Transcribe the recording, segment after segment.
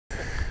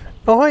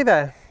Ahoy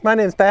there, my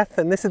name's Beth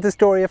and this is the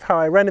story of how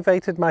I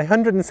renovated my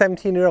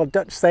 117-year-old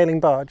Dutch sailing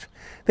barge.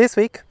 This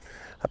week,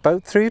 a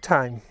boat through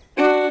time.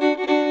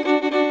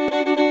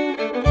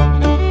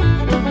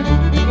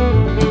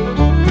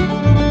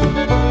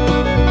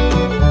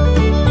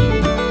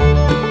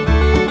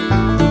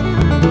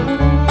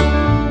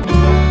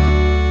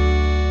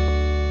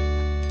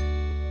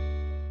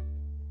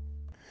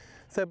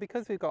 So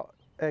because we've got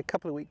a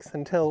couple of weeks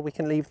until we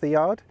can leave the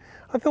yard,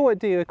 I thought I'd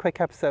do a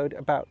quick episode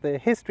about the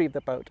history of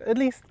the boat, at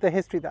least the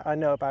history that I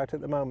know about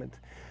at the moment.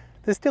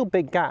 There's still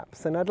big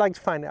gaps and I'd like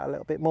to find out a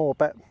little bit more,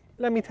 but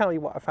let me tell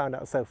you what I found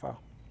out so far.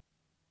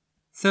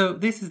 So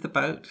this is the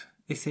boat.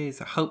 This is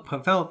Hope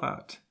of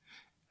Welvaart,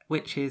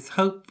 which is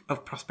Hope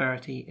of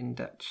Prosperity in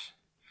Dutch.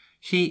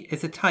 She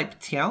is a type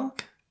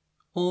tjalk,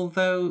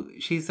 although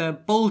she's a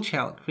bull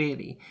tjalk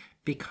really,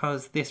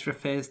 because this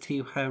refers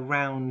to her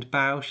round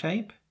bow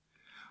shape.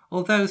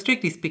 Although,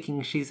 strictly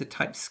speaking, she's a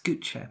type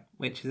scoocher,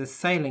 which is a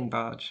sailing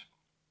barge.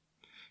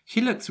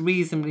 She looks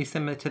reasonably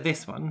similar to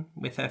this one,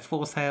 with her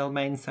foresail,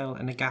 mainsail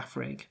and a gaff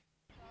rig.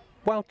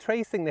 While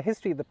tracing the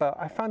history of the boat,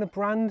 I found a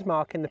brand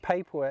mark in the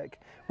paperwork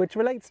which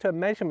relates to a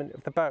measurement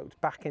of the boat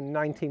back in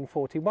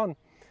 1941.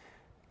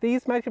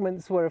 These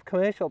measurements were of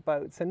commercial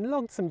boats and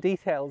logged some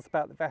details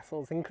about the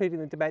vessels, including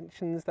the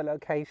dimensions, the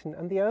location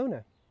and the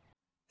owner.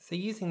 So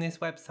using this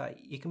website,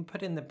 you can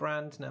put in the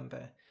brand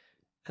number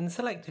and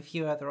select a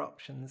few other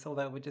options,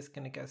 although we're just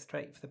going to go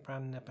straight for the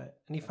brand number,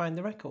 and you find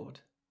the record.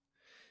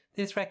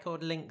 This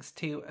record links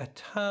to a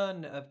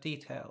ton of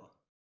detail.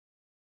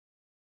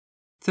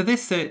 So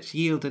this search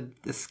yielded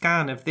the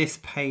scan of this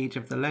page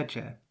of the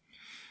ledger,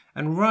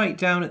 and right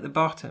down at the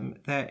bottom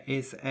there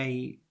is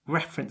a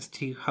reference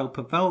to Hope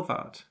of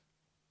Welvaart.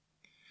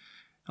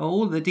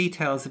 All the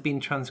details have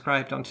been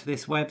transcribed onto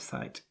this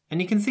website,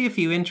 and you can see a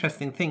few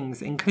interesting things,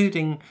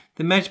 including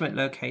the measurement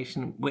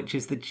location, which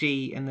is the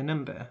G in the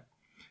number.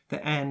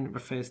 The N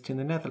refers to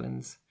the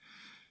Netherlands.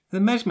 The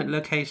measurement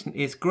location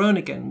is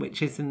Groningen, which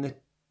is in the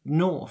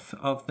north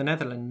of the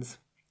Netherlands,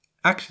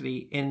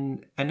 actually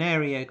in an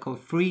area called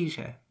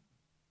Friesland,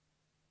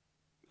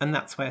 and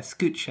that's where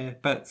scooter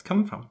boats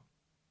come from.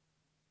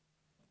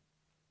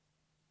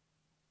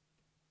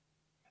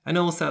 And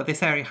also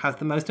this area has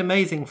the most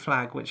amazing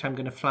flag, which I'm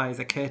going to fly as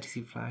a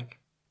courtesy flag.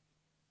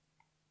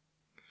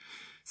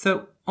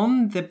 So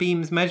on the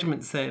Beams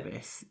Measurement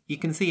Service, you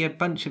can see a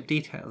bunch of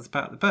details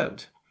about the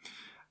boat.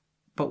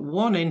 But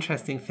one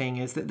interesting thing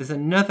is that there's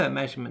another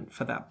measurement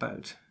for that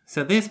boat.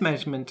 So this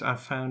measurement I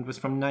found was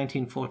from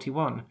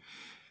 1941.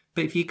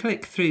 But if you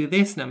click through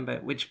this number,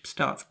 which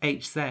starts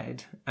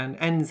HZ and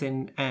ends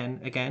in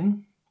N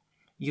again,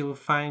 you'll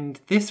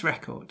find this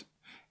record.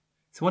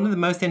 So one of the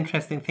most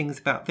interesting things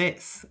about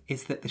this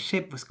is that the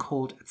ship was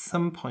called at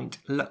some point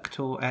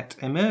Luctor et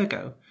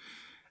Emergo.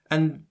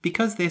 And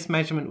because this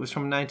measurement was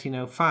from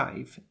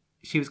 1905,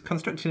 she was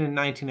constructed in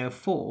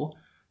 1904,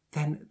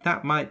 then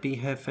that might be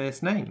her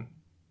first name.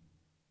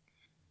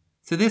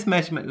 So this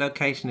measurement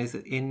location is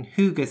in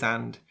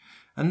Hoogersand,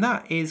 and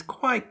that is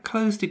quite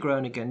close to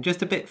Groningen,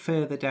 just a bit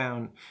further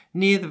down,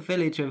 near the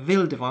village of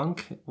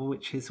Wildevank,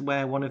 which is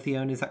where one of the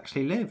owners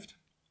actually lived.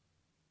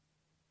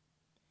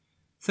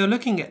 So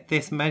looking at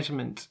this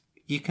measurement,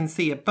 you can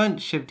see a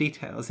bunch of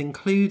details,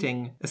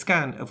 including a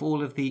scan of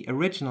all of the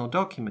original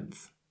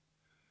documents.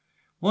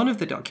 One of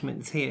the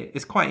documents here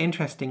is quite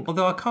interesting,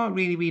 although I can't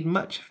really read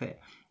much of it,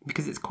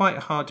 because it's quite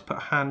hard to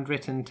put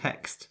handwritten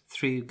text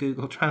through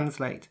Google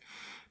Translate.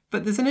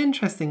 But there's an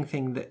interesting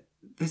thing that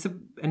there's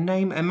a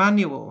name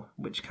Emmanuel,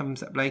 which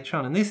comes up later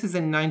on, and this is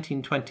in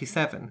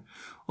 1927.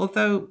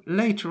 Although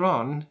later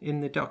on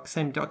in the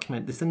same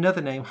document, there's another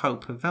name,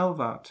 Hope of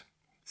Welvaart.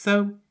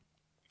 So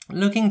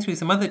looking through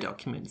some other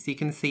documents, you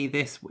can see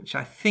this, which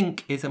I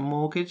think is a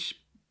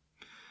mortgage.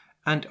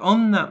 And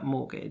on that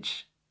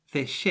mortgage,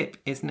 this ship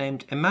is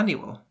named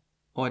Emmanuel,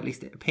 or at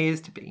least it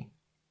appears to be.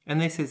 And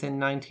this is in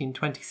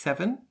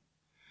 1927.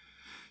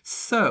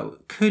 So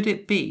could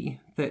it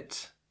be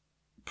that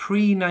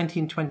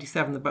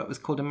pre-1927 the boat was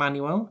called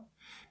Emmanuel?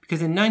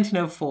 Because in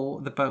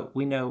 1904 the boat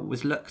we know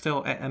was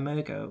Luctor et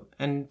Emergo,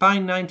 and by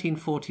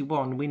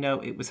 1941 we know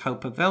it was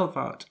Hope of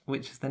Welvaart,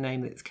 which is the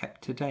name that's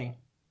kept today.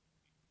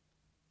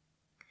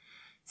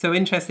 So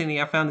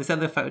interestingly, I found this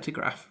other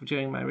photograph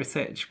during my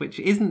research, which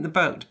isn't the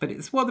boat, but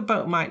it's what the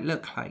boat might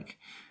look like.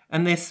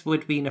 And this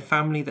would be in a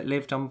family that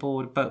lived on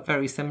board a boat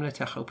very similar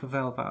to Hope of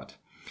Welvaart.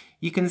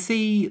 You can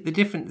see the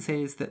difference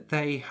is that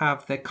they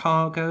have their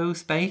cargo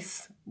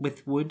space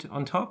with wood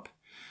on top.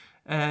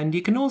 And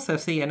you can also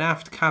see an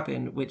aft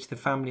cabin which the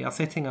family are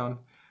sitting on.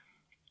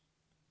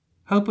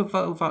 Hope of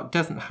Welvaart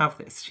doesn't have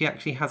this. She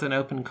actually has an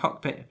open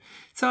cockpit.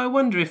 So I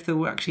wonder if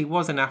there actually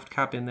was an aft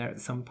cabin there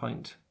at some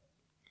point.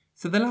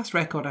 So the last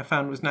record I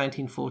found was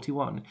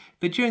 1941,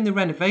 but during the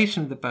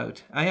renovation of the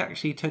boat, I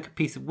actually took a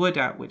piece of wood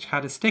out which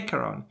had a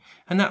sticker on,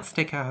 and that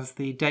sticker has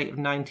the date of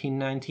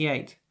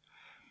 1998.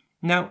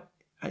 Now,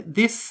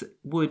 this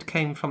wood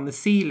came from the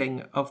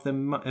ceiling of the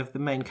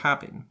main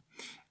cabin,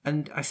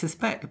 and I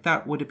suspect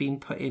that would have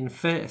been put in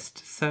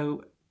first.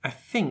 So I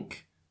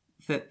think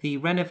that the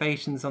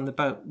renovations on the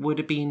boat would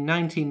have been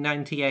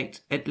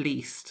 1998 at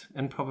least,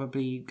 and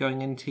probably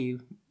going into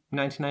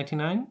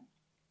 1999.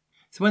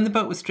 So when the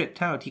boat was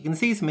stripped out, you can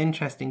see some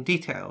interesting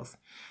details.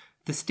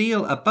 The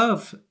steel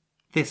above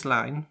this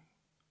line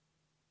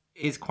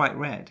is quite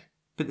red,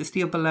 but the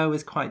steel below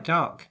is quite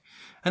dark.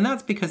 And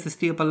that's because the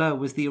steel below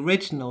was the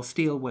original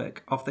steelwork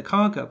of the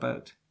cargo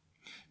boat.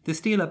 The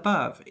steel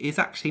above is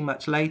actually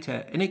much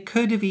later, and it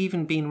could have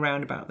even been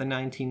round about the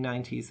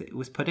 1990s that it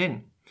was put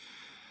in.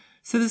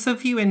 So there's a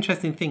few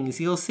interesting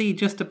things. You'll see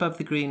just above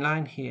the green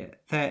line here,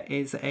 there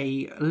is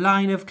a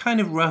line of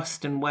kind of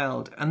rust and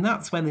weld, and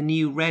that's where the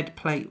new red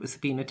plate was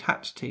being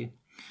attached to.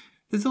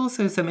 There's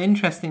also some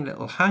interesting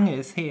little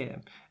hangers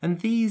here, and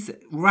these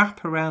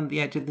wrap around the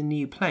edge of the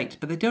new plate,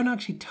 but they don't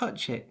actually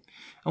touch it.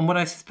 And what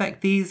I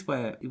suspect these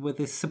were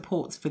the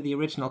supports for the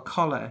original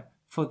collar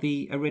for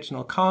the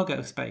original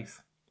cargo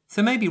space.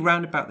 So maybe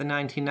round about the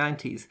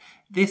 1990s,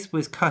 this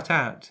was cut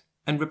out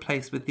and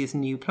replaced with this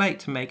new plate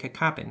to make a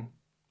cabin.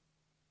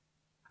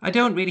 I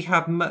don't really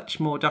have much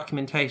more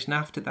documentation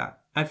after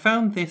that. I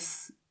found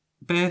this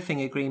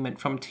berthing agreement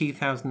from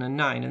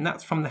 2009, and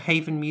that's from the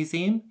Haven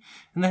Museum.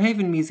 And the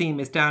Haven Museum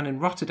is down in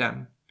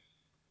Rotterdam.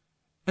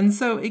 And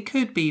so it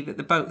could be that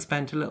the boat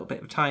spent a little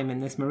bit of time in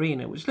this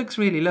marina, which looks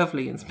really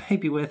lovely and is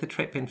maybe worth a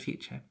trip in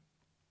future.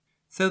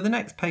 So the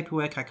next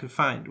paperwork I could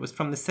find was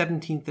from the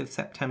 17th of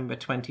September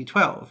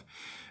 2012,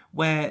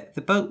 where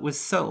the boat was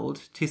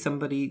sold to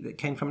somebody that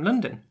came from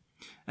London.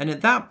 And at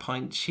that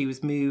point, she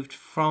was moved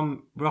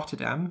from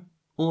Rotterdam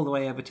all the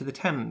way over to the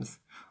Thames,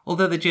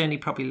 although the journey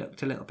probably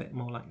looked a little bit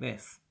more like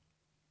this.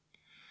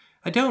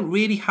 I don't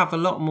really have a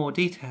lot more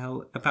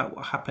detail about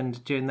what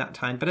happened during that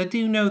time, but I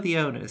do know the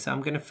owner, so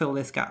I'm going to fill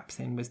this gaps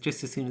in with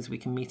just as soon as we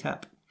can meet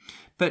up.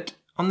 But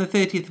on the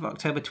 30th of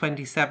October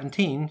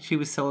 2017, she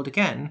was sold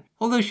again,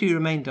 although she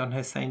remained on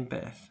her same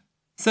berth.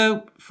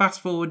 So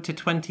fast forward to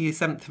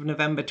 27th of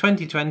November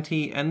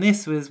 2020, and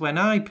this was when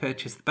I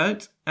purchased the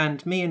boat,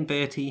 and me and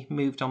Bertie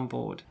moved on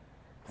board.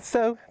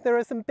 So there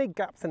are some big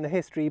gaps in the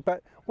history,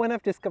 but when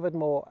I've discovered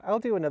more, I'll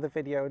do another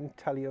video and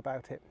tell you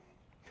about it.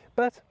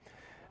 But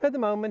at the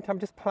moment, I'm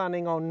just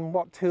planning on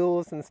what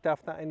tools and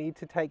stuff that I need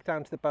to take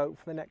down to the boat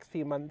for the next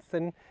few months,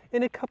 and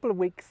in a couple of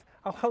weeks,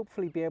 I'll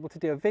hopefully be able to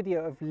do a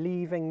video of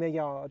leaving the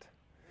yard.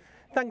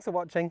 Thanks for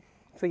watching.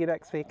 See you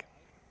next week.